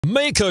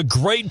Make a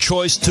great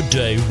choice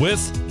today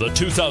with the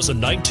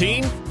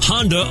 2019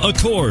 Honda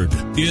Accord.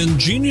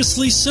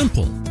 Ingeniously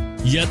simple,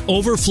 yet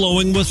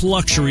overflowing with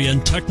luxury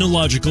and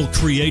technological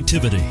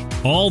creativity.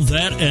 All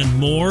that and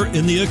more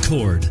in the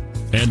Accord,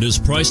 and is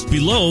priced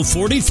below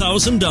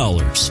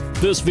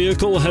 $40,000. This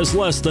vehicle has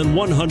less than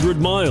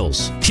 100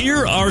 miles.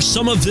 Here are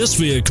some of this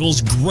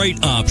vehicle's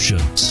great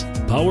options: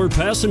 power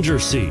passenger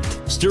seat,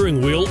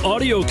 steering wheel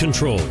audio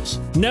controls,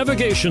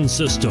 navigation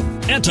system,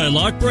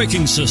 anti-lock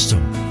braking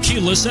system,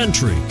 keyless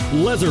entry,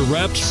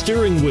 leather-wrapped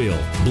steering wheel,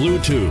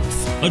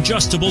 Bluetooth,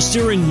 adjustable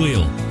steering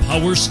wheel,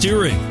 power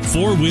steering,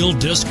 four-wheel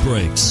disc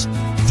brakes.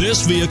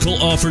 This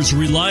vehicle offers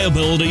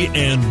reliability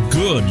and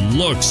good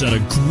looks at a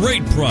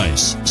great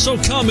price. So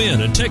come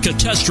in and take a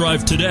test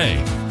drive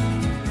today.